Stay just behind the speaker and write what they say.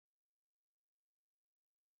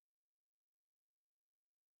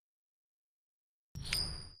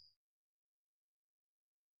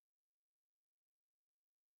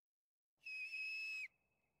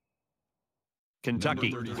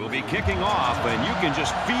Kentucky will be kicking off, and you can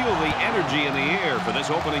just feel the energy in the air for this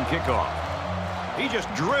opening kickoff. He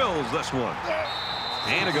just drills this one.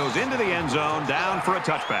 And it goes into the end zone, down for a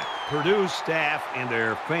touchback. Purdue's staff and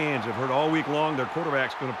their fans have heard all week long their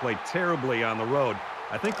quarterback's going to play terribly on the road.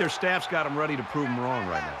 I think their staff's got them ready to prove them wrong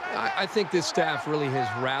right now. I think this staff really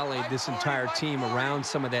has rallied this entire team around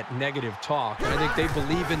some of that negative talk. And I think they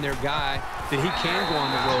believe in their guy, that he can go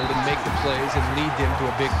on the road and make the plays and lead them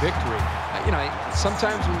to a big victory.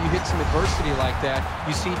 Sometimes when you hit some adversity like that,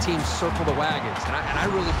 you see teams circle the wagons. And I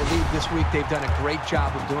really believe this week they've done a great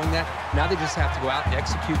job of doing that. Now they just have to go out and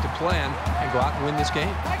execute the plan and go out and win this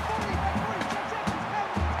game.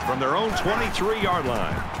 From their own 23-yard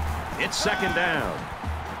line, it's second down.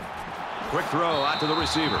 Quick throw out to the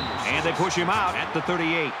receiver, and they push him out at the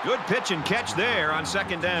 38. Good pitch and catch there on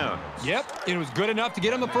second down. Yep, it was good enough to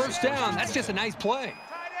get him a first down. That's just a nice play.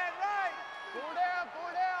 Tight end right. 4 down.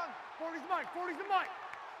 40's Mike. 40's the Mike.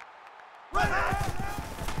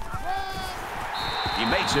 He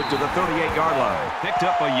makes it to the 38-yard line. Picked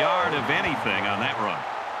up a yard of anything on that run.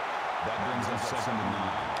 That brings us second and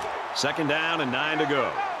 9. Second down and 9 to go.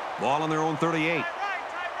 Ball on their own 38.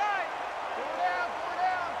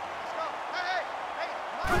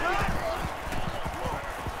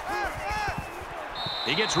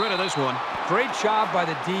 He gets rid of this one. Great job by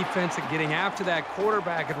the defense at getting after that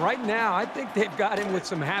quarterback. And right now, I think they've got him with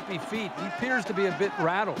some happy feet. He appears to be a bit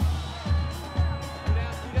rattled.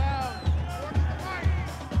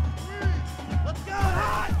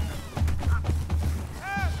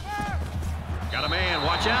 Got a man.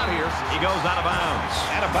 Watch out here. He goes out of bounds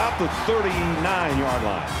at about the 39-yard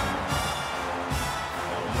line.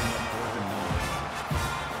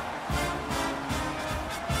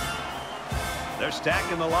 They're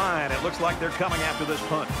stacking the line. It looks like they're coming after this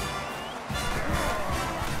punt.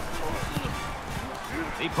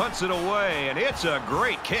 He punts it away, and it's a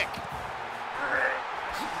great kick.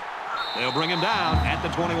 They'll bring him down at the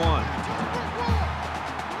 21.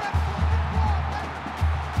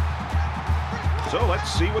 So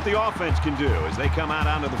let's see what the offense can do as they come out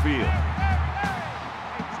onto the field.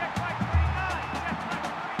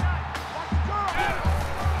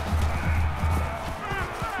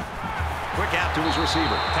 Out to his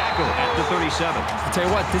receiver. Tackle at the 37. I'll tell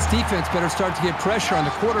you what, this defense better start to get pressure on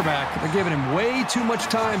the quarterback. They're giving him way too much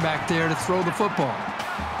time back there to throw the football.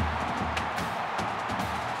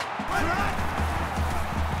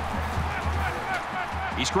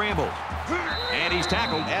 He scrambles. And he's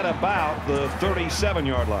tackled at about the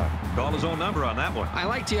 37-yard line. Called his own number on that one. I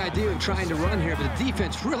like the idea of trying to run here, but the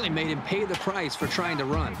defense really made him pay the price for trying to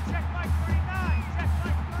run.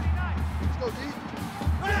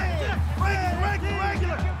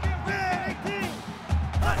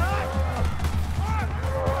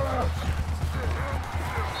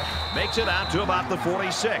 Makes it out to about the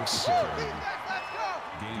 46. Gain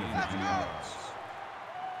of 9 yards.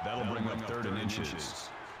 That'll bring up third and inches.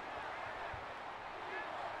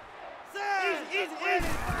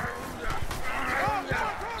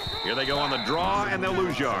 Here they go on the draw, and they'll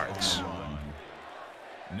lose yards.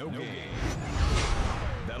 No gain.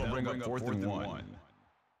 That'll bring up fourth and 1.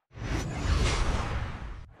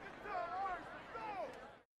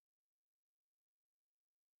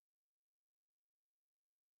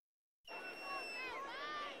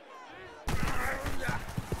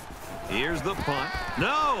 Here's the punt.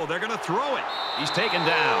 No, they're going to throw it. He's taken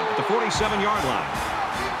down at the 47-yard line.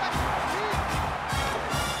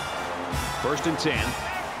 First and 10.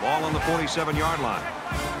 Ball on the 47-yard line.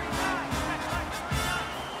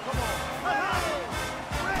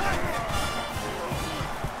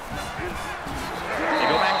 They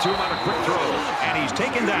go back to him on a quick throw, and he's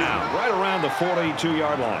taken down right around the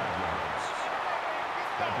 42-yard line.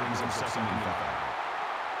 That brings him second and 5.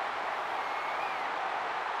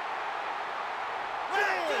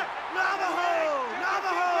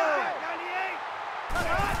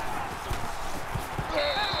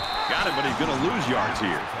 But he's going to lose yards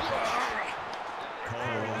here. Call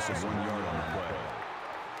a loss of 1 yard on the play.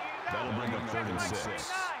 That'll bring up third and 6. Check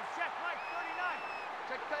Mike 39.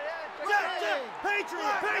 Check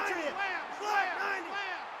Patriot. Patriot. Slide 90.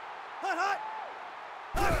 Hut.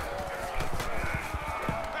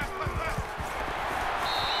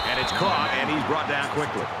 And it's caught, and he's brought down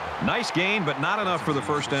quickly. Nice gain, but not enough for the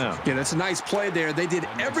first down. Yeah, that's a nice play there. They did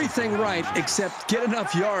everything right except get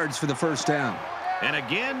enough yards for the first down. And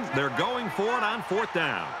again, they're going for it on fourth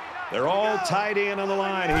down. They're all tied in on the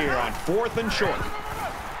line here on 4th and short.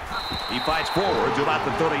 He fights forward to about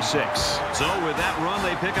the 36. So with that run,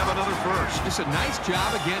 they pick up another first. It's a nice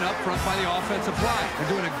job again up front by the offensive line.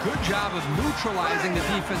 They're doing a good job of neutralizing the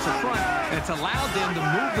defensive front, and it's allowed them to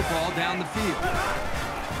move the ball down the field.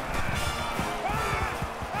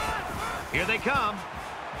 Here they come.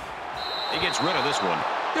 He gets rid of this one.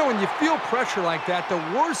 You know, when you feel pressure like that, the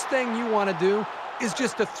worst thing you want to do is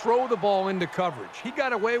just to throw the ball into coverage. He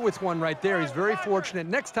got away with one right there. He's very fortunate.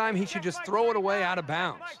 Next time, he should just throw it away out of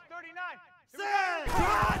bounds.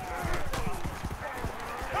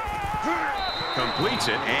 Completes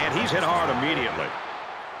it, and he's hit hard immediately.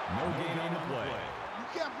 No gain on the play. You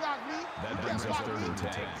can't block me. That brings us 3rd and 10.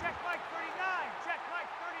 Check Mike 39. Check Mike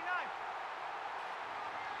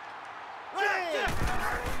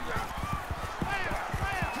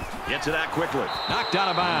 39. Gets it out quickly. Knocked out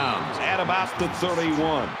of bounds at about the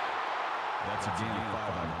 31. That's a gain of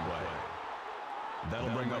 5 on the play.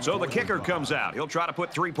 That'll bring up So the kicker comes out. He'll try to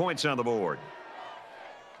put 3 points on the board.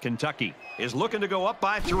 Kentucky is looking to go up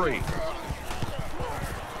by 3.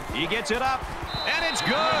 He gets it up, and it's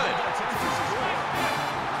good.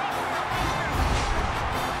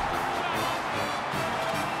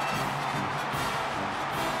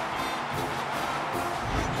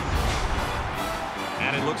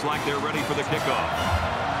 And it looks like they're ready for the kickoff.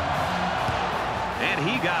 And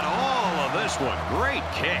he got all of this one. Great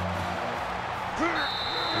kick.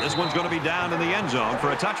 This one's going to be down in the end zone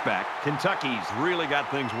for a touchback. Kentucky's really got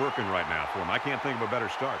things working right now for him. I can't think of a better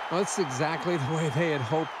start. Well, that's exactly the way they had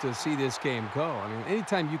hoped to see this game go. I mean,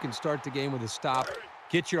 anytime you can start the game with a stop,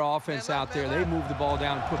 get your offense out there, they move the ball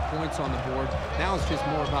down, put points on the board. Now it's just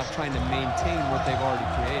more about trying to maintain what they've already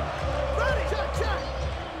created.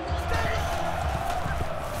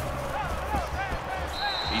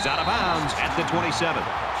 He's out of bounds at the 27.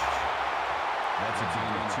 That's a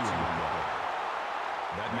gain of 2 on the play.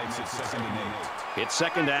 That makes it 2nd and 8. It's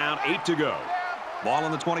 2nd down, 8 to go. Ball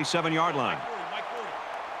on the 27-yard line.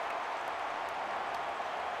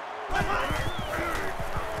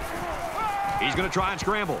 He's going to try and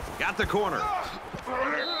scramble. Got the corner.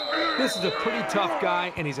 This is a pretty tough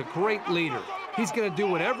guy, and he's a great leader. He's going to do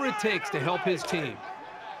whatever it takes to help his team.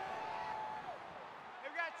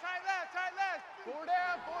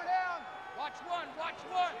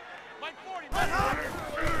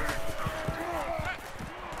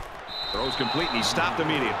 Throws complete, and he's stopped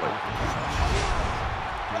immediately.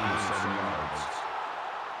 Gain of 7 yards.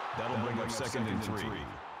 That'll bring up 2nd and 3.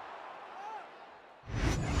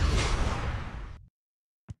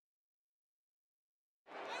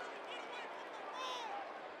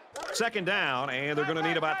 Second down, and they're going to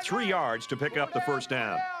need about 3 yards to pick up the first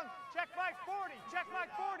down. Check Mike 40. Check Mike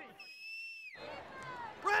 40.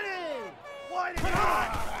 Ready.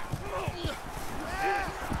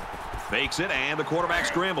 Fakes it, and the quarterback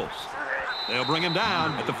scrambles. They'll bring him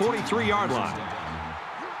down at the 43-yard line.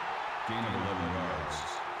 Gain of 11 yards.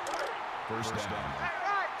 First down.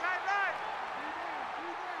 Tight right.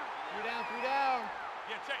 Three down.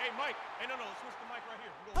 Yeah, check. Hey, Mike. Hey, no, switch the mic right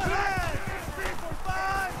here.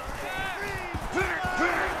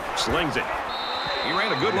 Slings it. He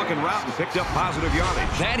ran a good-looking route and picked up positive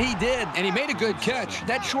yardage. That he did, and he made a good catch.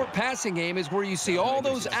 That short passing game is where you see all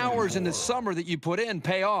those hours in the summer that you put in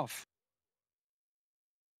pay off.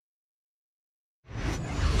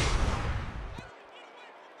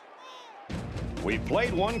 We've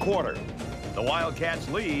played 1 quarter. The Wildcats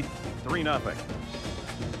lead 3-0.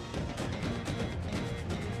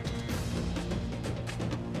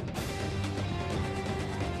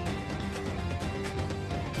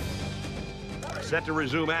 Set to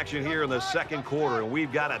resume action here in the 2nd quarter, and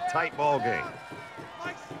we've got a tight ball game.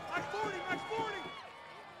 Mike's 40.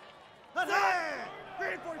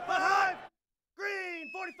 Green 45.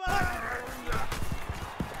 Green 45.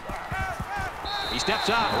 He steps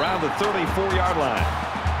out around the 34-yard line.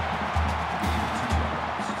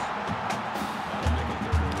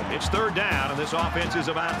 It's 3rd down, and this offense is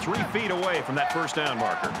about 3 feet away from that first down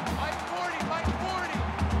marker. Mike 40.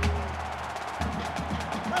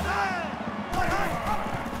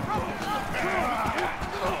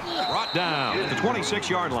 Brought down at the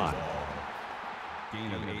 26-yard line.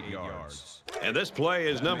 Gain of 8 yards. And this play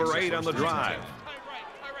is number 8 on the drive. Tight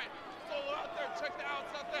right. Solo out there. Check the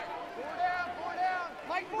outs out there. Four down.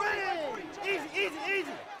 Mike 40. Easy.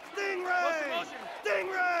 Stingray.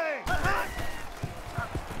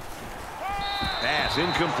 Pass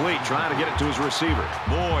incomplete, trying to get it to his receiver.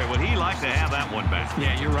 Boy, would he like to have that one back.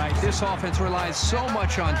 Yeah, you're right. This offense relies so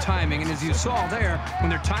much on timing, and as you saw there, when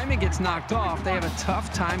their timing gets knocked off, they have a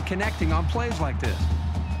tough time connecting on plays like this.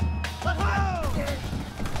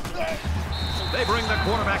 They bring the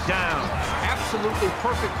quarterback down. Absolutely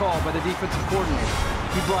perfect call by the defensive coordinator.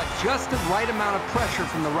 He brought just the right amount of pressure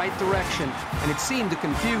from the right direction, and it seemed to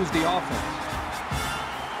confuse the offense.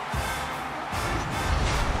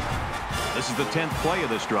 This is the 10th play of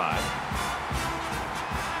this drive.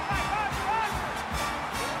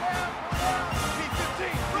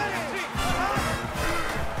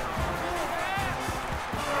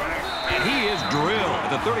 And he is drilled at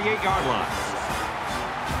the 38-yard line.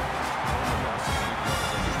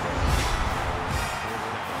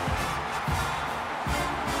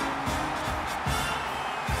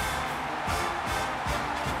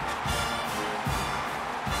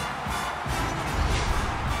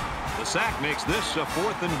 The sack makes this a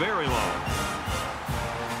 4th and very long.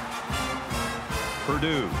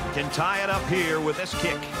 Purdue can tie it up here with this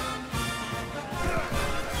kick.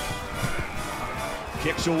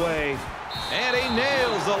 Kicks away, and he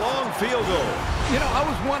nails the long field goal. You know, I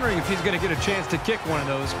was wondering if he's going to get a chance to kick one of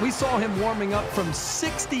those. We saw him warming up from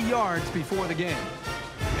 60 yards before the game.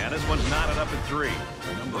 And this one's knotted up at 3.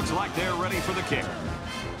 Looks like they're ready for the kick.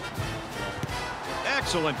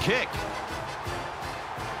 Excellent kick.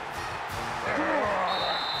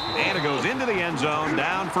 And it goes into the end zone,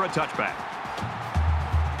 down for a touchback.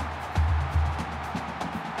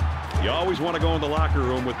 You always want to go in the locker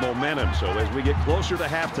room with momentum, so as we get closer to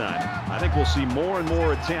halftime, I think we'll see more and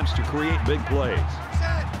more attempts to create big plays.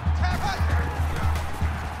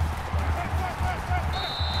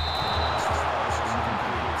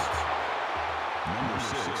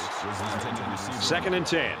 Second and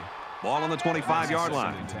 10. Ball on the 25-yard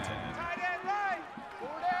line.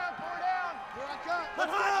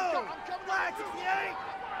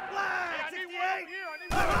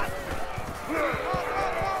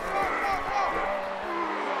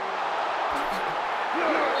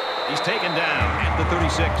 He's taken down at the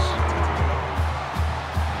 36.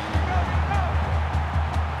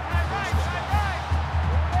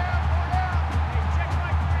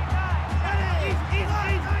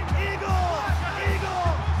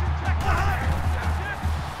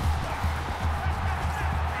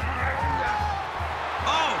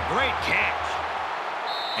 Oh, great catch.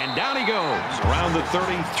 And down he goes around the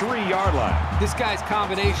 33-yard line. This guy's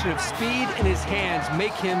combination of speed and his hands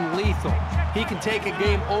make him lethal. He can take a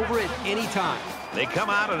game over at any time. They come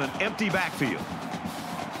out in an empty backfield.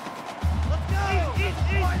 Let's go!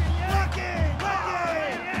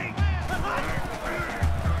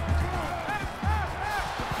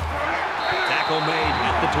 Tackle made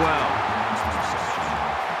at the 12.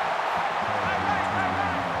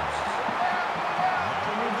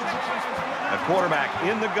 A quarterback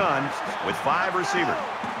in the gun with 5 receivers.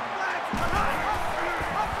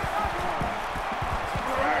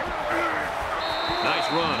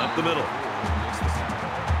 Nice run up the middle.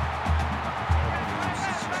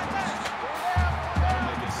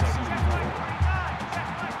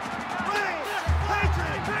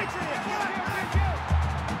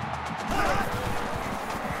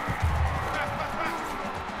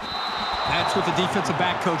 That's what the defensive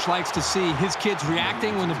back coach likes to see. His kids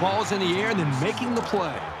reacting when the ball's in the air and then making the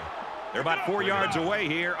play. They're about 4 yards away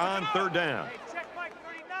here on 3rd down. Check Mike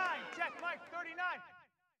 39. Check Mike 39.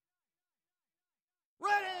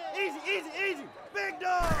 Ready! Easy, easy, easy. Big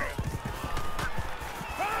dog.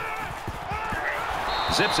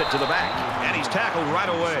 Zips it to the back, and he's tackled right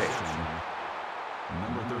away.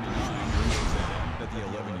 Number 39 brings it in at the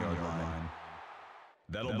 11-yard line.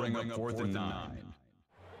 That'll bring up 4th and 9.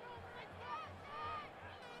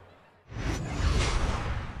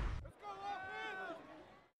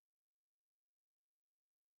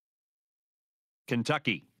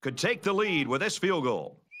 Kentucky could take the lead with this field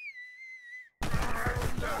goal.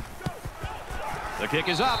 The kick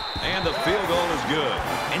is up, and the field goal is good.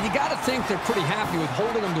 And you got to think they're pretty happy with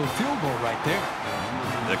holding them to a field goal right there.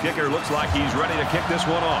 The kicker looks like he's ready to kick this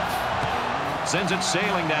one off. Sends it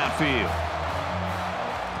sailing downfield.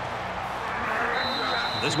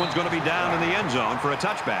 This one's going to be down in the end zone for a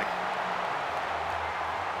touchback.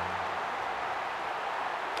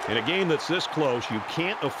 In a game that's this close, you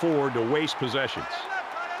can't afford to waste possessions.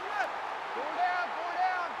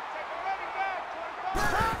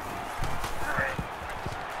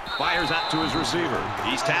 Fires out to his receiver.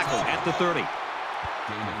 He's tackled at the 30. Gain of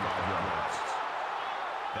 5 yards.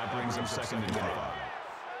 That brings him 2nd and 5.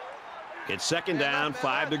 It's 2nd down,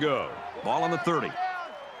 5 to go. Ball on the 30. 86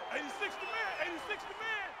 to man, 86 to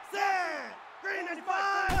man. Set. Green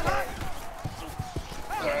 95.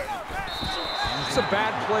 It's a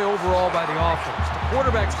bad play overall by the offense. The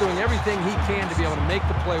quarterback's doing everything he can to be able to make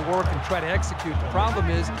the play work and try to execute. The problem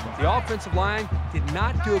is the offensive line did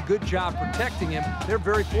not do a good job protecting him. They're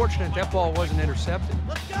very fortunate that ball wasn't intercepted.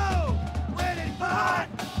 Let's go. Red 85.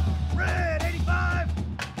 Red 85.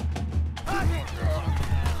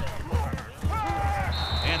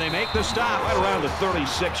 And they make the stop right around the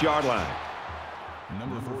 36-yard line.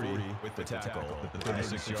 Number 40 with the tackle.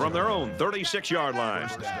 From their own 36-yard line.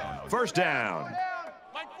 First down.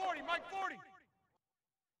 Mike 40, Mike 40.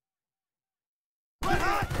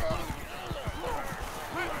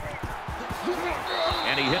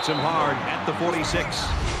 And he hits him hard at the 46.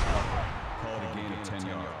 Called a gain of 10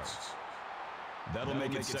 yards. That'll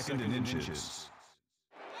make it second and inches.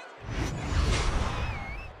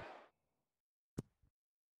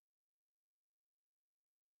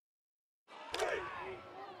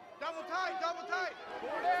 Double tight, double tight.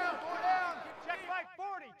 Four down, four down. Check Mike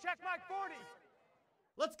 40, check Mike 40.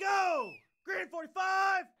 Let's go. Green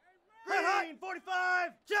 45. Green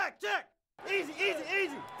 45. Check, check. Easy, easy,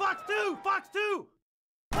 easy. Fox 2, Fox 2.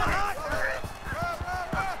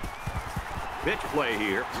 Pitch play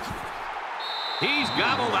here. He's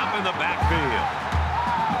gobbled up in the backfield.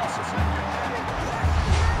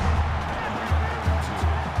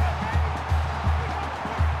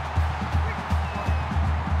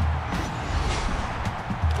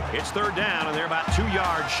 It's third down, and they're about 2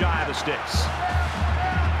 yards shy of the sticks.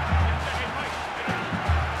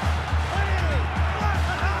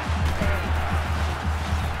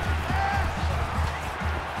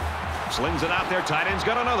 Slings it out there. Tight end's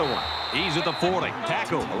got another one. He's at the 40.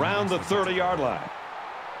 Tackle around the 30-yard line.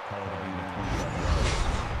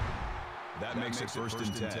 That makes it first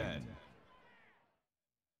and 10.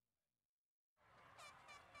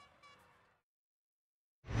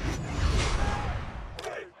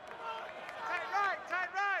 Tight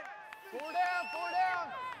right. Four down, four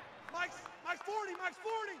down. Mike's 40, Mike's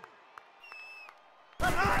 40.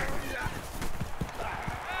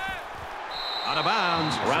 Out of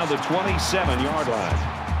bounds around the 27-yard line.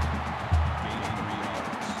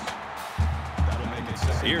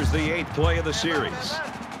 Here's the 8th play of the series.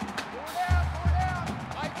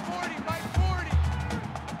 Mike 40, Mike 40.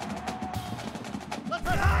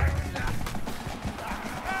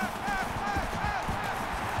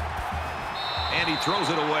 And he throws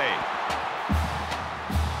it away.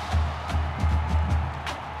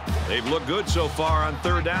 They've looked good so far on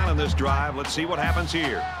third down in this drive. Let's see what happens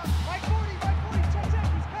here. Mike 40, check, check. He's coming,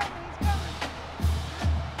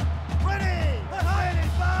 Ready. Red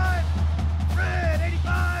 85. Red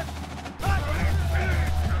 85.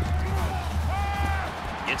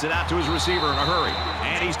 Gets it out to his receiver in a hurry.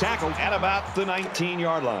 And he's tackled at about the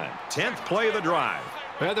 19-yard line. 10th play of the drive.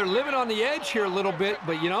 Well, they're living on the edge here a little bit,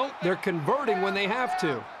 but, you know, they're converting when they have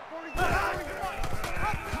to.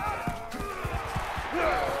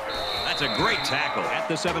 That's a great tackle at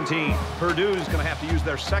the 17. Purdue's going to have to use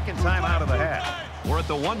their second time out of the half. We're at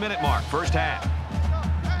the 1-minute mark, first half.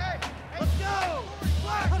 Let's go.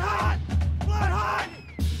 Blood hot. Blood hot.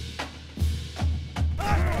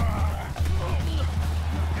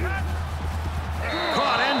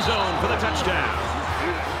 Caught end zone for the touchdown.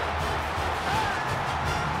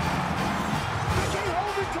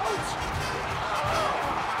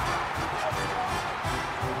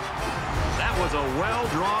 That was a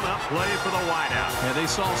well-drawn-up play for the wideout. Yeah, they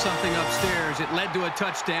saw something upstairs. It led to a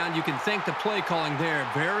touchdown. You can thank the play calling there.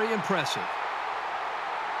 Very impressive.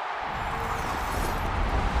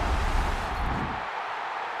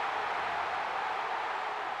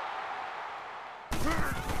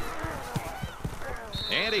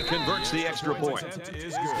 And he converts the extra point.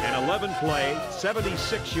 An 11-play,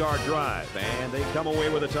 76-yard drive, and they come away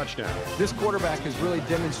with a touchdown. This quarterback has really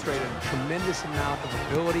demonstrated a tremendous amount of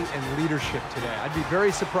ability and leadership today. I'd be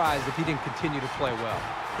very surprised if he didn't continue to play well.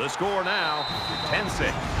 The score now,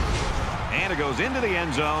 10-6. And it goes into the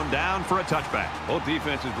end zone, down for a touchback. Both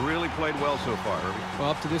defenses really played well so far, Herbie. Well,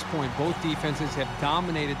 up to this point, both defenses have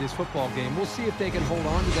dominated this football game. We'll see if they can hold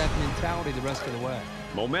on to that mentality the rest of the way.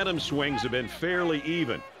 Momentum swings have been fairly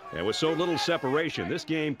even. And with so little separation, this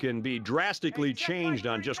game can be drastically changed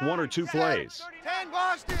on just 1 or 2 plays. 10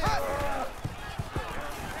 Boston.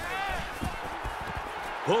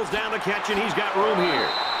 Pulls down the catch, and he's got room here.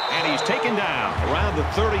 And he's taken down around the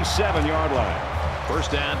 37-yard line.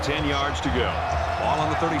 First down, 10 yards to go. Ball on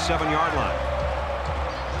the 37-yard line.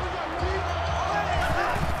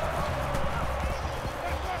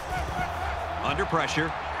 Under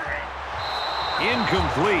pressure.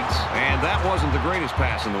 Incomplete. And that wasn't the greatest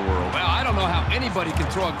pass in the world. Well, I don't know how anybody can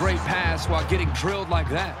throw a great pass while getting drilled like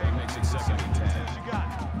that. Makes it second and 10.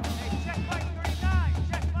 Check Mike 39.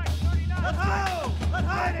 Check Mike 39. Let's go. Let's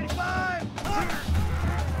hide 85.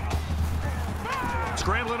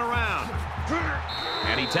 Scrambling around.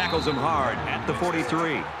 And he tackles him hard at the 43.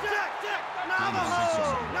 Check.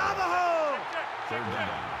 Navajo. Navajo. Third down.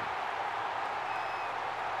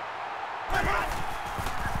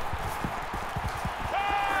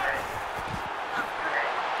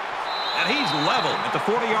 level at the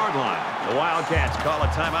 40-yard line. The Wildcats call a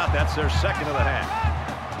timeout. That's their second of the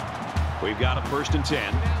half. We've got a 1st and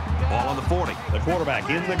 10. Ball on the 40. The quarterback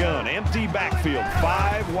in the gun. Empty backfield.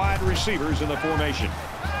 5 wide receivers in the formation.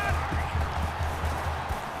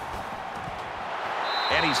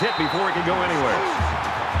 And he's hit before he can go anywhere.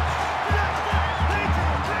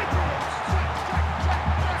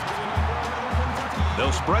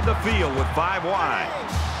 They'll spread the field with 5 wide.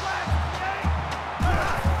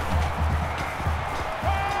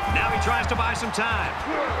 Now he tries to buy some time.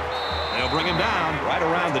 They'll bring him down right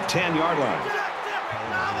around the 10-yard line.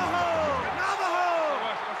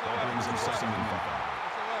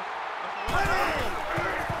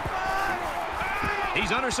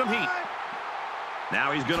 He's under some heat.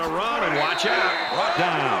 Now he's going to run and watch out. Brought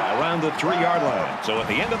down around the 3-yard line. So at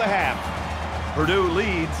the end of the half, Purdue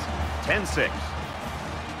leads 10-6.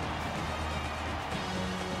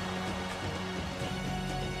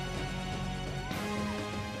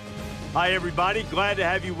 Hi, everybody. Glad to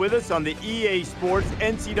have you with us on the EA Sports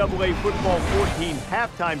NCAA Football 14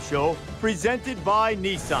 halftime show presented by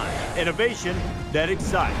Nissan. Innovation that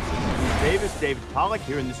excites. David Pollack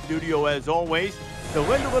here in the studio as always to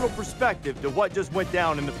lend a little perspective to what just went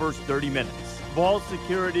down in the first 30 minutes. Ball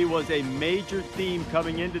security was a major theme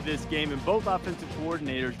coming into this game, and both offensive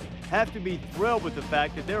coordinators have to be thrilled with the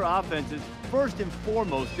fact that their offenses, first and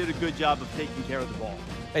foremost, did a good job of taking care of the ball.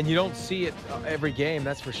 And you don't see it every game,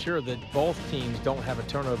 that's for sure, that both teams don't have a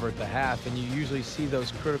turnover at the half, and you usually see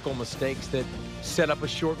those critical mistakes that set up a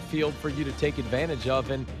short field for you to take advantage of,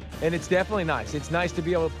 and it's definitely nice. It's nice to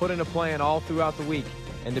be able to put in a plan all throughout the week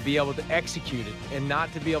and to be able to execute it and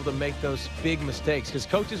not to be able to make those big mistakes, because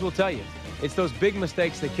coaches will tell you, it's those big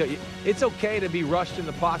mistakes that kill you. It's okay to be rushed in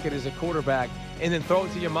the pocket as a quarterback and then throw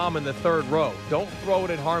it to your mom in the 3rd row. Don't throw it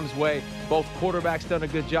in harm's way. Both quarterbacks done a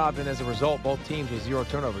good job, and as a result, both teams with 0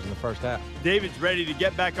 turnovers in the first half. David's ready to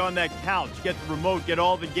get back on that couch, get the remote, get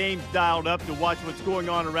all the games dialed up to watch what's going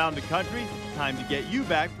on around the country. Time to get you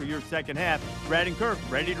back for your second half. Brad and Kirk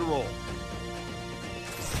ready to roll.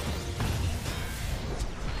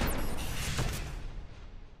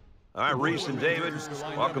 All right, Reese and David,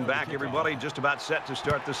 welcome back, everybody. Just about set to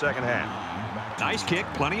start the second half. Nice kick,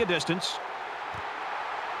 plenty of distance.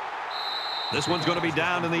 This one's going to be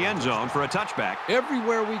down in the end zone for a touchback.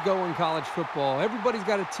 Everywhere we go in college football, everybody's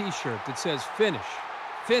got a T-shirt that says finish,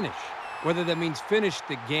 finish, whether that means finish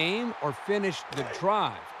the game or finish the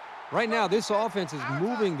drive. Right now, this offense is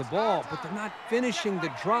moving the ball, but they're not finishing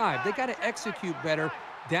the drive. They got to execute better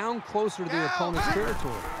down closer to their opponent's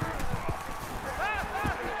territory.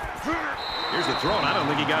 Here's the throw, and I don't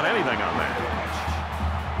think he got anything on that.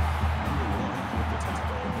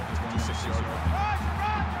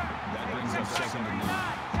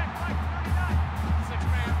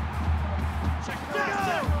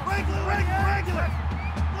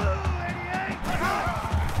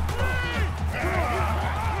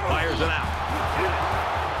 Fires it out.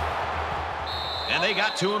 And they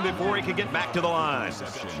got to him before he could get back to the line.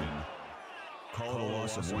 Call a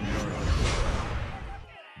loss of 1 yard.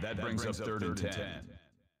 That brings up 3rd and 10.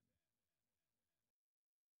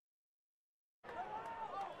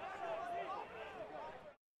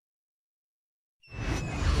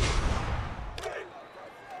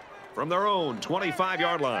 From their own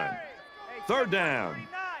 25-yard line. 3rd down.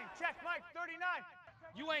 Check Mike 39.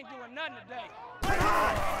 You ain't doing nothing today.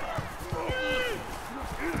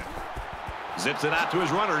 Zips it out to his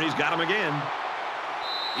runner, and he's got him again.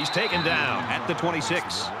 He's taken down at the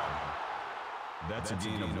 26. That's a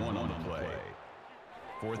gain of 1 on the play.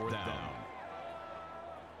 4th down.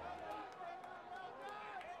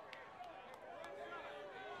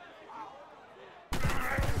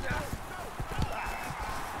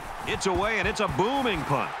 It's away, and it's a booming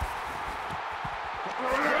punt.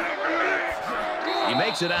 He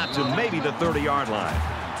makes it out to maybe the 30-yard line.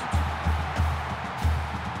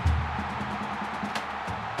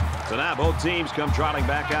 So now both teams come trotting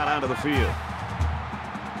back out onto the field.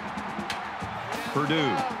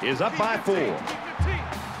 Purdue is up by 4.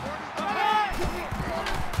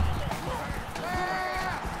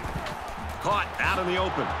 Caught out in the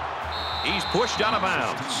open. He's pushed out of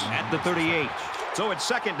bounds at the 38. So it's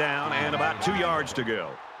 2nd down and about 2 yards to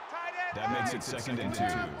go. That makes it 2nd and 2.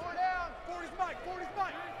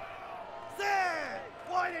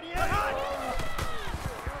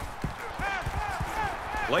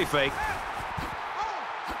 Play fake.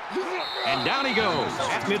 And down he goes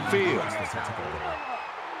at midfield.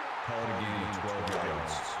 Call it a gain of 12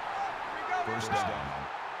 yards. 1st down.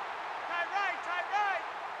 Tight right.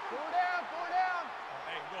 4 down.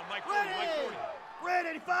 Hey, go Mike 40, Mike 40. Red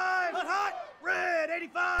 85. Hot. Red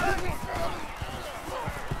 85.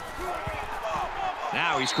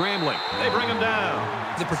 Now he's scrambling. They bring him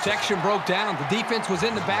down. The protection broke down. The defense was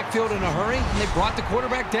in the backfield in a hurry, and they brought the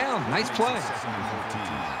quarterback down. Nice play.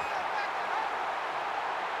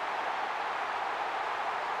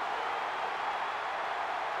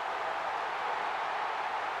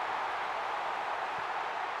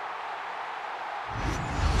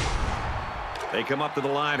 They come up to the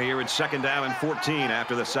line here. It's 2nd down and 14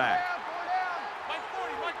 after the sack.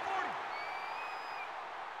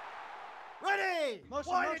 Ready!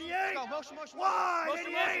 Motion, wide 88! Go, motion, wide motion,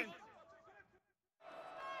 88!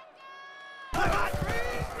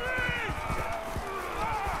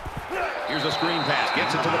 Here's a screen pass.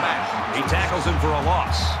 Gets it to the back. He tackles him for a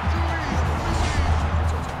loss.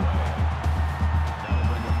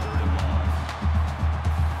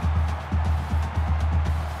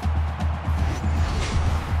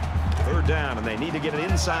 Down, and they need to get it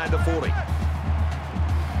inside the 40.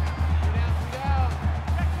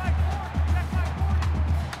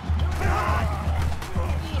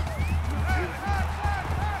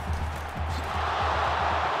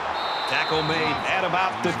 Tackle made at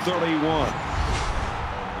about the 31.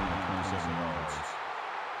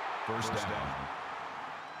 1st down.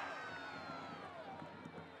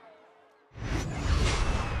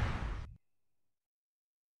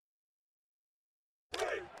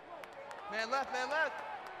 Man left, man left.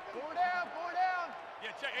 4 down, 4 down.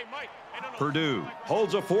 Yeah, check. Hey, Mike. Hey, no. Purdue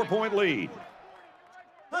holds a 4-point lead.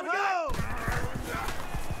 Let's go!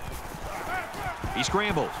 He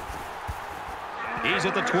scrambles. He's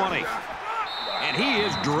at the 20. And he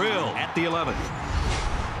is drilled at the 11.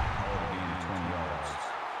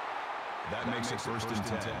 That makes it 1st and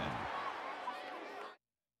 10.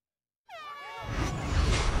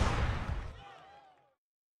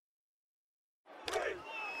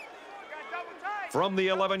 From the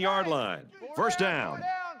 11-yard line. 1st down.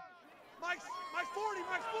 Mike's 40,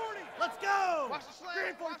 Mike's 40. Let's go! Watch the slant.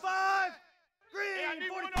 Green 45! Green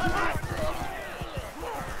 45!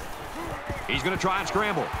 He's going to try and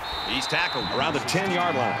scramble. He's tackled around the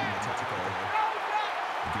 10-yard line.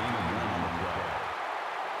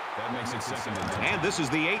 That makes it 2nd and 10. And this is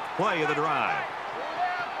the 8th play of the drive. 4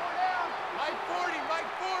 down. Mike 40, Mike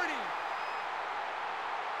 40.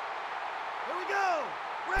 Here we go!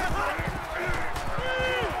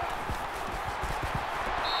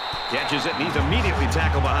 Catches it, and he's immediately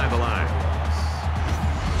tackled behind the line.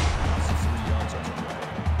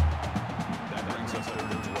 That brings us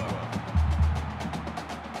 3rd and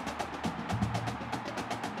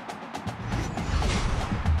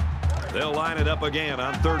 12. They'll line it up again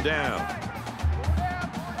on 3rd down. 4 down.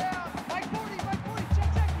 Mike 40, Mike 40.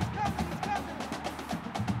 Check, he's coming.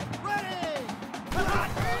 Ready!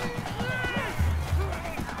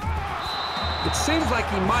 It seems like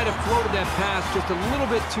he might have floated that pass just a little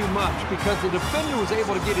bit too much because the defender was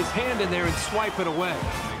able to get his hand in there and swipe it away.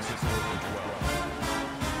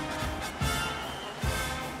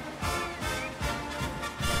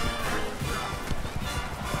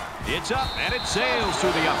 It's up, and it sails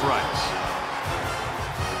through the uprights.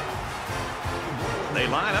 They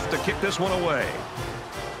line up to kick this one away.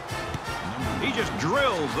 He just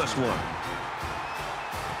drills this one.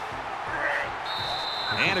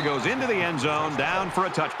 And it goes into the end zone, down for a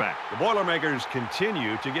touchback. The Boilermakers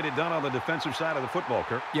continue to get it done on the defensive side of the football,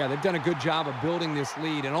 Kirk. Yeah, they've done a good job of building this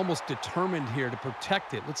lead and almost determined here to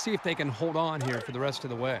protect it. Let's see if they can hold on here for the rest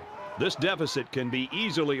of the way. This deficit can be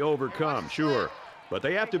easily overcome, sure. But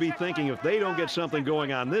they have to be thinking if they don't get something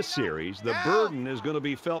going on this series, the burden is going to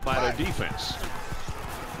be felt by their defense.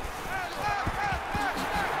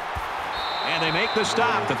 And they make the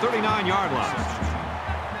stop, the 39-yard line.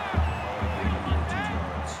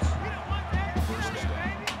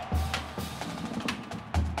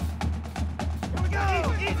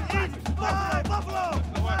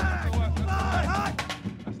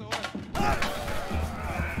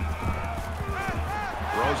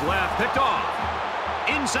 Throws left, picked off.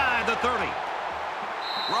 Inside the 30.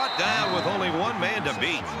 Brought down with only one man to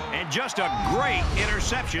beat. And just a great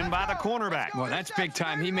interception by the cornerback. Well, that's big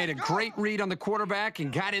time. He made a great read on the quarterback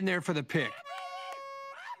and got in there for the pick.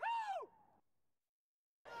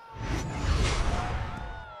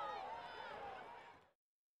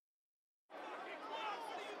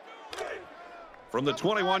 From the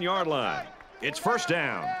 21-yard line, it's 1st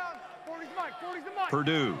down. 40's Mike, 40's the Mike.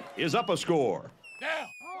 Purdue is up a score. Now,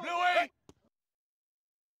 blue 8.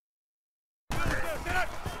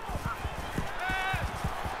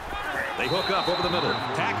 They hook up over the middle.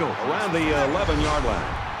 Tackle around the 11-yard line.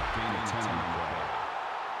 Gain of 10 on the play.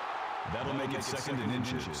 That'll make it 2nd and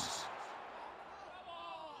inches.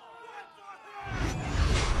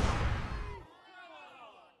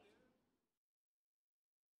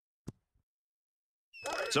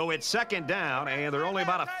 So it's second down, and they're only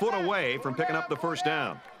about a foot away from picking up the first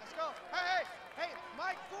down. Let's go. Hey,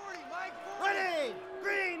 Mike 40, Mike 40. Ready,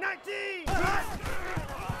 green, 19.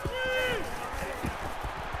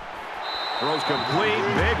 Throws complete,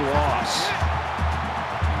 big loss.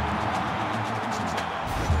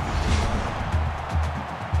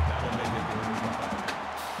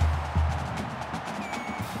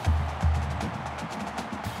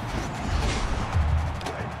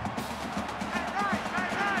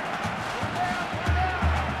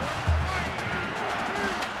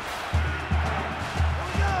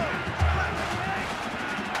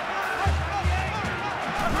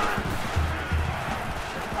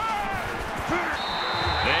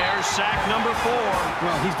 Sack number 4.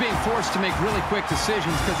 Well, he's being forced to make really quick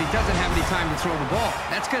decisions because he doesn't have any time to throw the ball.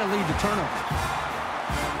 That's going to lead to turnover.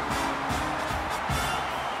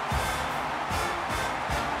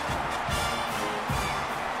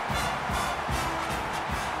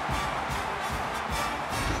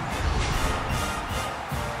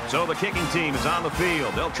 So the kicking team is on the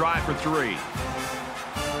field. They'll try for 3.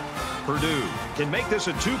 Purdue can make this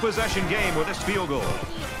a 2-possession game with this field goal.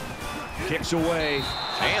 Kicks away,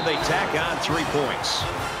 and they tack on 3 points.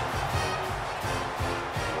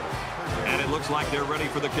 And it looks like they're ready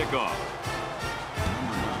for the kickoff.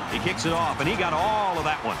 He kicks it off, and he got all of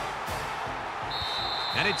that one.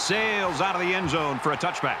 And it sails out of the end zone for a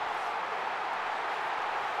touchback.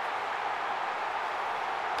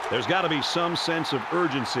 There's got to be some sense of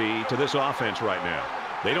urgency to this offense right now.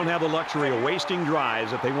 They don't have the luxury of wasting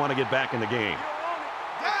drives if they want to get back in the game.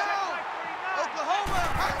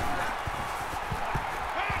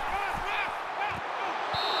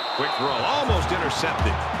 Quick throw, almost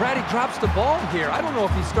intercepted. Brady drops the ball here. I don't know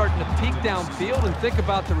if he's starting to peek downfield and think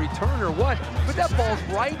about the return or what, but that ball's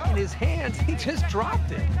right in his hands. He just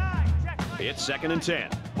dropped it. It's 2nd and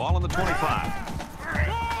 10. Ball on the 25.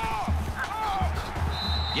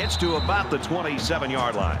 Gets to about the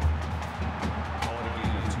 27-yard line.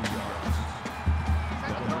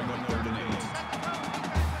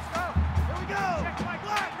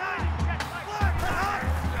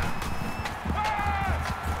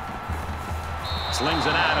 Slings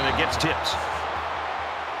it out, and it gets tipped.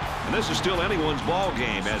 And this is still anyone's ball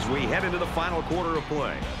game as we head into the final quarter of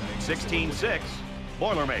play. 16-6,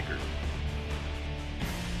 Boilermakers.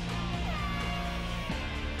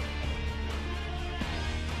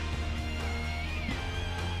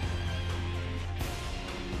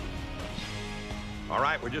 All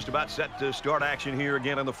right, we're just about set to start action here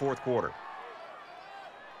again in the 4th quarter.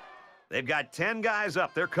 They've got 10 guys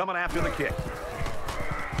up. They're coming after the kick.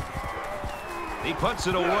 He puts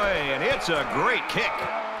it away, and it's a great kick.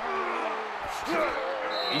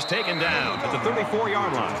 He's taken down at the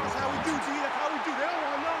 34-yard line. That's how we do, G. That's how we do. They don't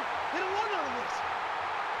want none of this.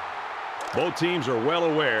 Both teams are well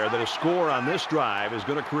aware that a score on this drive is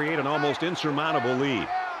going to create an almost insurmountable lead.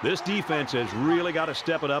 This defense has really got to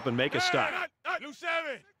step it up and make a stop. New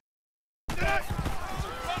 7.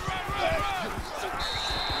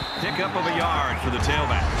 Pickup of a yard for the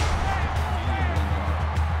tailback.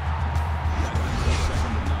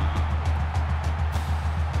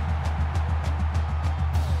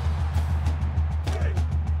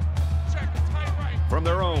 From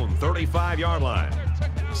their own 35-yard line.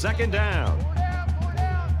 2nd down.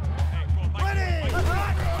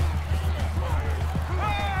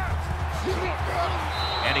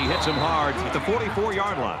 And he hits him hard at the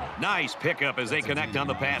 44-yard line. Nice pickup as they connect on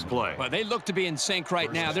the pass play. Well, they look to be in sync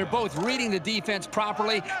right now. They're both reading the defense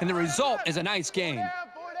properly, and the result is a nice game.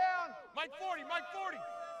 Mike 40, Mike 40.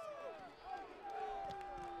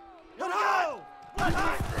 Let's go!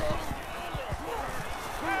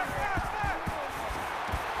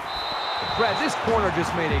 Brad, this corner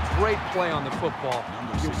just made a great play on the football.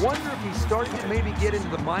 You wonder if he's starting to maybe get into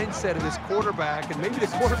the mindset of this quarterback, and maybe the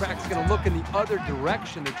quarterback's going to look in the other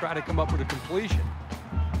direction to try to come up with a completion.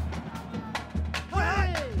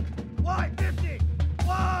 Wide 50!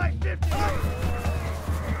 Wide 50!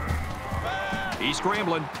 He's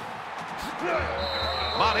scrambling.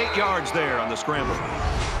 About 8 yards there on the scramble.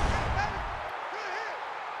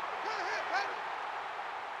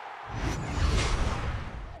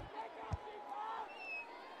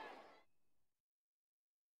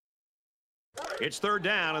 It's 3rd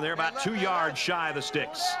down, and they're about 2 yards shy of the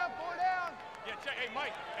sticks. Yeah, check. Hey, Mike.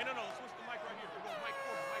 Hey, no, switch the mic right here. Go Mike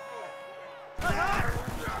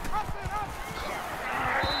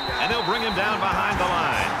 40, And they'll bring him down behind the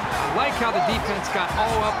line. I like how the defense got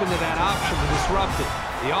all up into that option to disrupt it.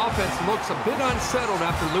 The offense looks a bit unsettled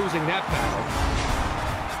after losing that battle.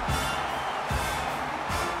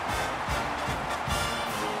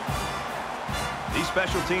 These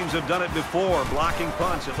special teams have done it before, blocking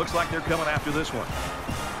punts. It looks like they're coming after this one.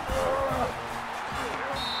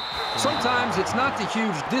 Sometimes it's not the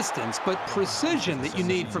huge distance, but precision that you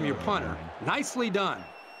need from your punter. Nicely done.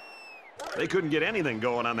 They couldn't get anything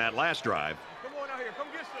going on that last drive. Come on out here. Come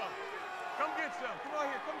get some. Come get some. Come out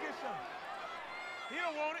here. Come get some. He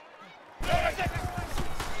don't want it.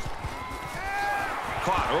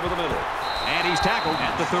 Caught over the middle. And he's tackled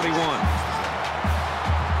at the 31.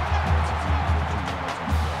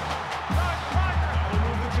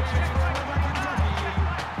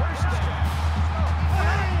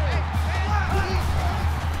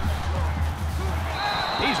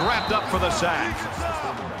 He's wrapped up for the sack.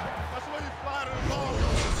 That's where you fly to the ball.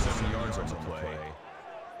 7 yards on the play.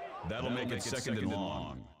 That'll make it second and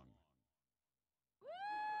long.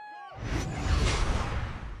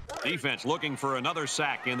 Defense looking for another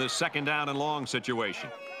sack in this second down and long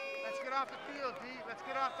situation. Let's get off the field, D. Let's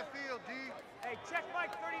get off the field, D. Hey, check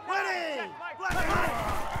Mike 39. Ready!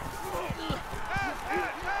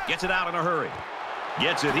 Gets it out in a hurry.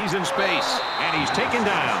 Gets it. He's in space. And he's taken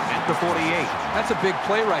down at the 48. That's a big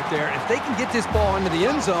play right there. If they can get this ball into the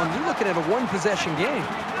end zone, you're looking at a one-possession game.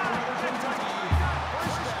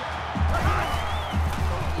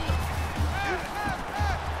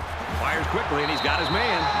 Fires quickly, and he's got his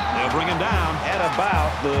man. They'll bring him down at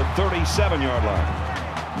about the 37-yard line.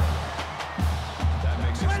 That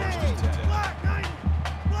makes it first and 10. Black 90!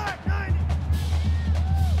 Black 90!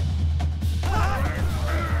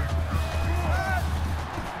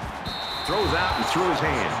 Throws out and through his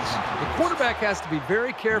hands. The quarterback has to be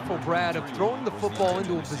very careful, Brad, of throwing the football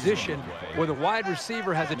into a position where the wide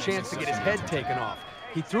receiver has a chance to get his head taken off.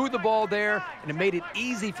 He threw the ball there, and it made it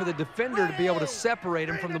easy for the defender to be able to separate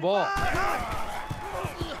him from the ball.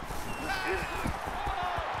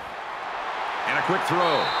 And a quick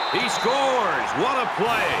throw. He scores. What a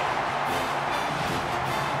play.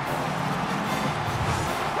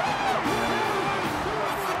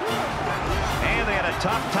 And they had a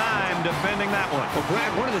tough time defending that one. Well,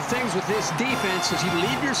 Brad, one of the things with this defense is you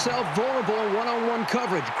leave yourself vulnerable in one-on-one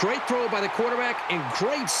coverage. Great throw by the quarterback and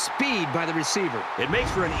great speed by the receiver. It makes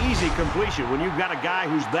for an easy completion when you've got a guy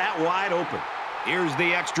who's that wide open. Here's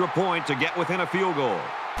the extra point to get within a field goal.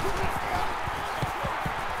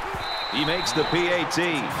 He makes the PAT.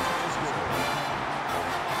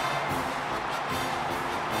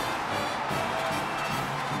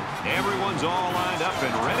 Everyone's all lined up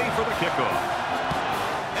and ready for the kickoff.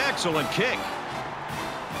 Excellent kick.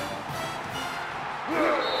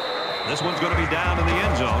 This one's going to be down in the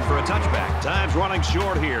end zone for a touchback. Time's running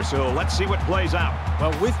short here, so let's see what plays out.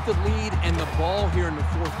 Well, with the lead and the ball here in the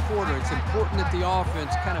fourth quarter, it's important that the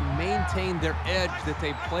offense kind of maintain their edge that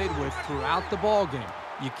they played with throughout the ball game.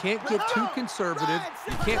 You can't get too conservative.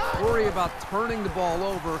 You can't worry about turning the ball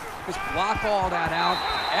over. Just block all that out,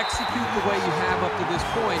 execute the way you have up to this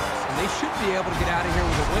point, and they should be able to get out of here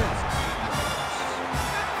with a win.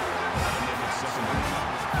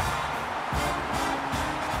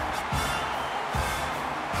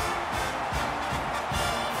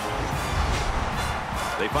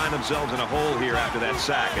 They find themselves in a hole here after that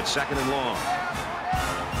sack. It's second and long.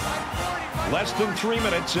 Less than 3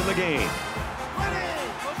 minutes in the game.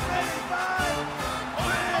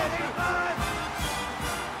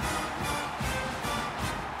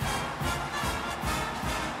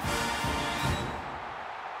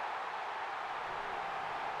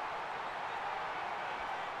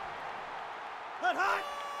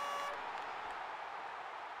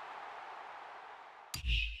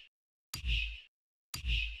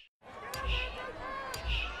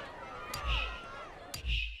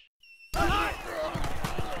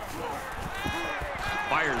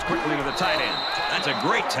 Fires quickly to the tight end. That's a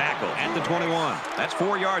great tackle at the 21. That's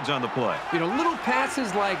 4 yards on the play. You know, little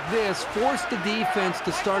passes like this force the defense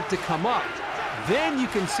to start to come up. Then you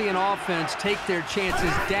can see an offense take their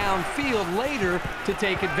chances downfield later to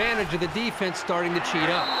take advantage of the defense starting to cheat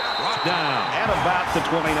up. Brought down at about the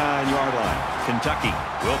 29-yard line. Kentucky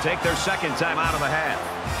will take their second time out of the half.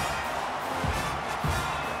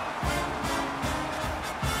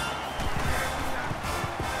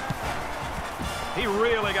 He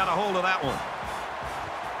really got a hold of that one.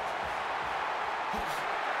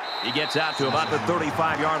 He gets out to about the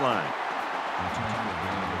 35-yard line.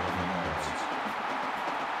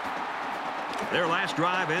 Their last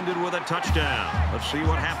drive ended with a touchdown. Let's see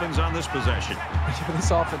what happens on this possession.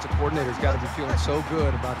 This offensive coordinator's got to be feeling so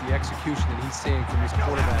good about the execution that he's seeing from his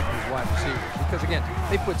quarterback and his wide receivers. Because, again,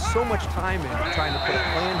 they put so much time in trying to put a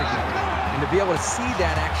plan together. And to be able to see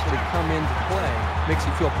that actually come into play makes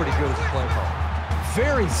you feel pretty good as a play caller.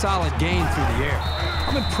 very solid gain through the air.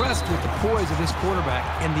 I'm impressed with the poise of this quarterback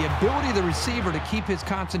and the ability of the receiver to keep his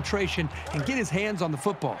concentration and get his hands on the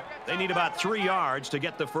football. They need about 3 yards to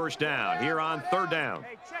get the first down here on 3rd down.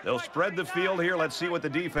 They'll spread the field here. Let's see what the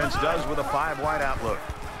defense does with a 5-wide outlook.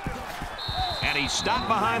 And he's stopped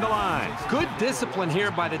behind the line. Good discipline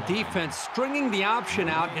here by the defense, stringing the option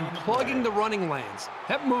out and plugging the running lanes.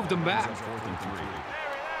 That moved them back.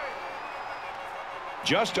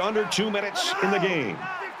 Just under 2 minutes in the game.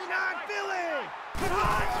 59 Philly!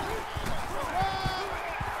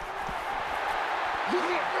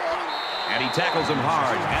 And he tackles him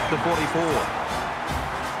hard at the 44.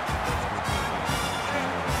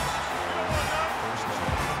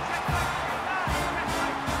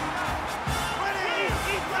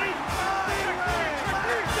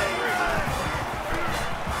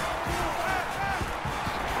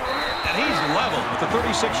 At the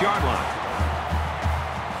 36-yard line.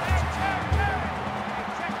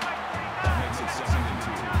 That makes it 2nd and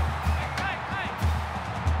 2.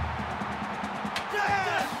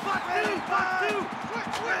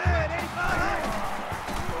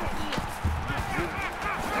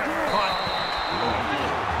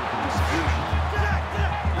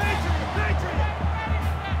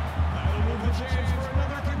 That'll move the chains for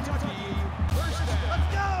another Kentucky first down. Let's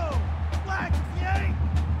go! Black,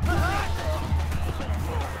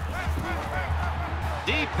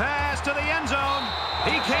 Deep pass to the end zone.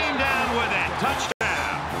 He came down with it. Touchdown.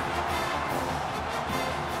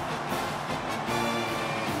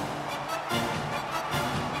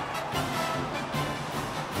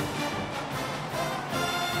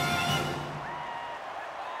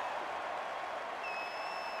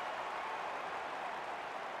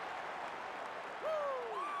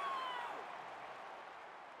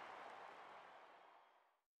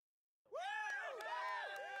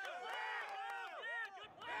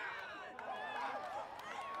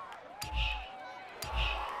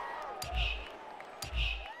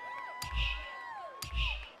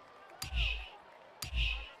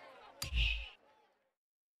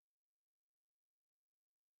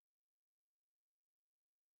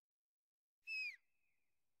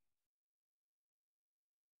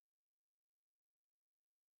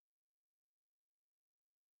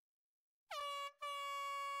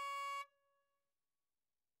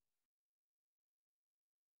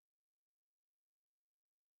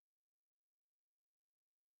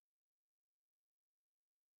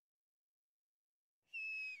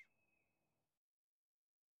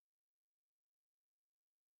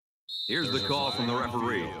 Here's the call from the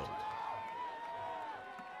referee.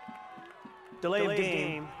 Delay of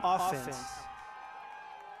game, offense.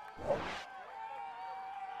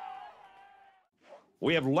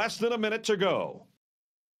 We have less than a minute to go.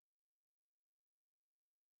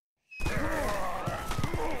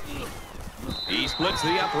 He splits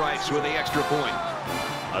the uprights with the extra point.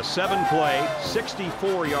 A 7-play,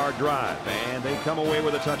 64-yard drive, and they come away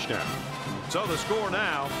with a touchdown. So the score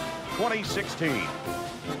now, 20-16.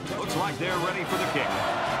 Looks like they're ready for the kick.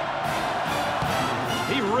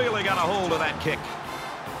 He really got a hold of that kick.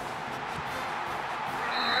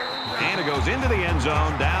 And it goes into the end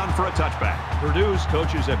zone, down for a touchback. Purdue's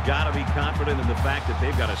coaches have got to be confident in the fact that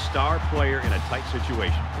they've got a star player in a tight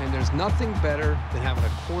situation. And there's nothing better than having a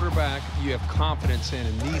quarterback you have confidence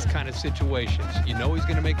in these kind of situations. You know he's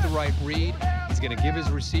going to make the right read. He's going to give his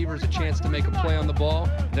receivers a chance to make a play on the ball.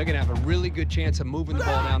 And they're going to have a really good chance of moving the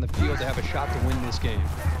ball down the field to have a shot to win this game.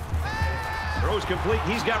 Throws complete.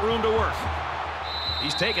 He's got room to work.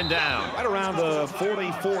 He's taken down right around the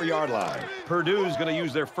 44-yard line. Purdue's going to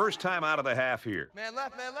use their first time out of the half here. Man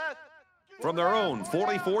left, man left. From their own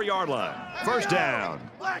 44-yard line. First down.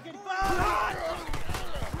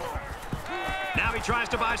 Now he tries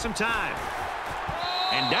to buy some time.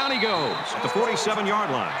 And down he goes at the 47-yard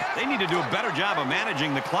line. They need to do a better job of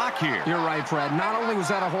managing the clock here. You're right, Fred. Not only was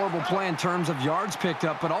that a horrible play in terms of yards picked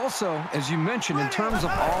up, but also, as you mentioned, in terms of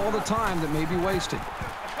all the time that may be wasted.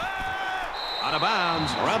 Out of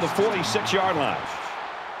bounds around the 46-yard line.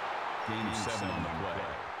 Gain 7 on the play.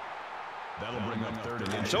 That'll bring up 3rd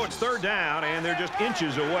and inches. So it's 3rd down, and they're just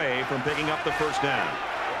inches away from picking up the first down.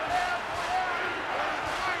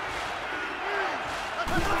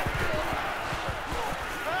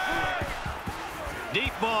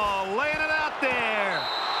 Deep ball, laying it out there.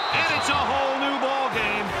 And it's a whole new ball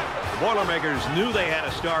game. The Boilermakers knew they had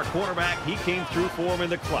a star quarterback. He came through for them in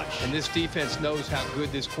the clutch. And this defense knows how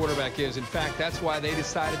good this quarterback is. In fact, that's why they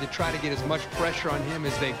decided to try to get as much pressure on him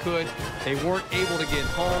as they could. They weren't able to get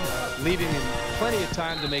home, leaving him plenty of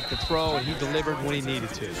time to make the throw, and he delivered when he needed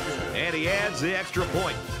to. And he adds the extra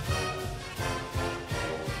point.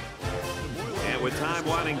 And with time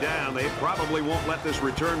winding down, they probably won't let this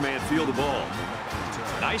return man field the ball.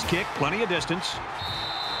 Nice kick, plenty of distance.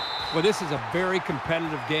 Well, this is a very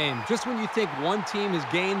competitive game. Just when you think one team has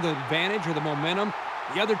gained the advantage or the momentum,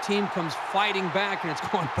 the other team comes fighting back, and it's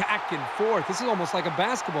going back and forth. This is almost like a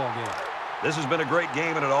basketball game. This has been a great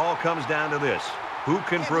game, and it all comes down to this. Who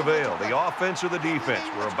can prevail, the offense or the defense?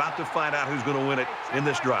 We're about to find out who's going to win it in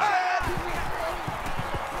this drive.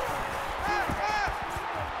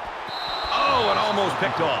 Oh, it almost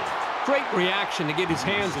picked off. Great reaction to get his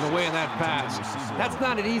hands in the way of that pass. That's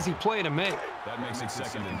not an easy play to make. That makes it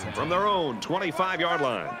 2nd and 10. From their own 25-yard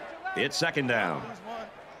line, it's 2nd down.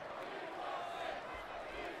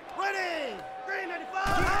 Ready! Green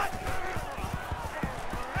 95!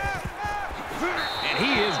 And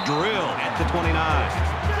he is drilled at the 29.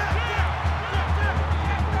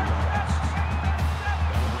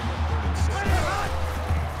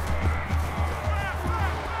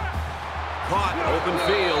 Caught, open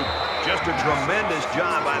field. Just a tremendous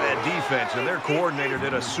job by that defense, and their coordinator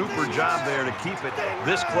did a super job there to keep it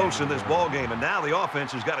this close in this ball game, and now the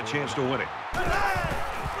offense has got a chance to win it.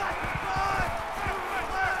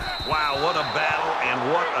 Wow, what a battle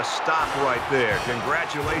and what a stop right there.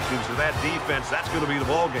 Congratulations to that defense. That's going to be the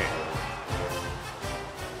ball game.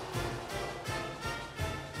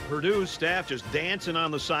 Purdue's staff just dancing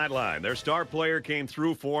on the sideline. Their star player came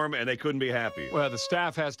through for them, and they couldn't be happy. Well, the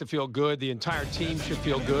staff has to feel good. The entire team should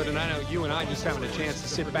feel good. And I know you and I just having a chance to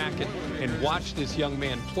sit back and watch this young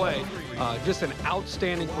man play. Just an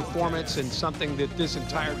outstanding performance and something that this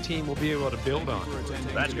entire team will be able to build on.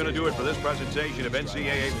 That's going to do it for this presentation of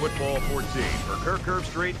NCAA Football 14. For Kirk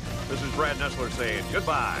Herbstreit, this is Brad Nessler saying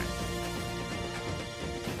goodbye.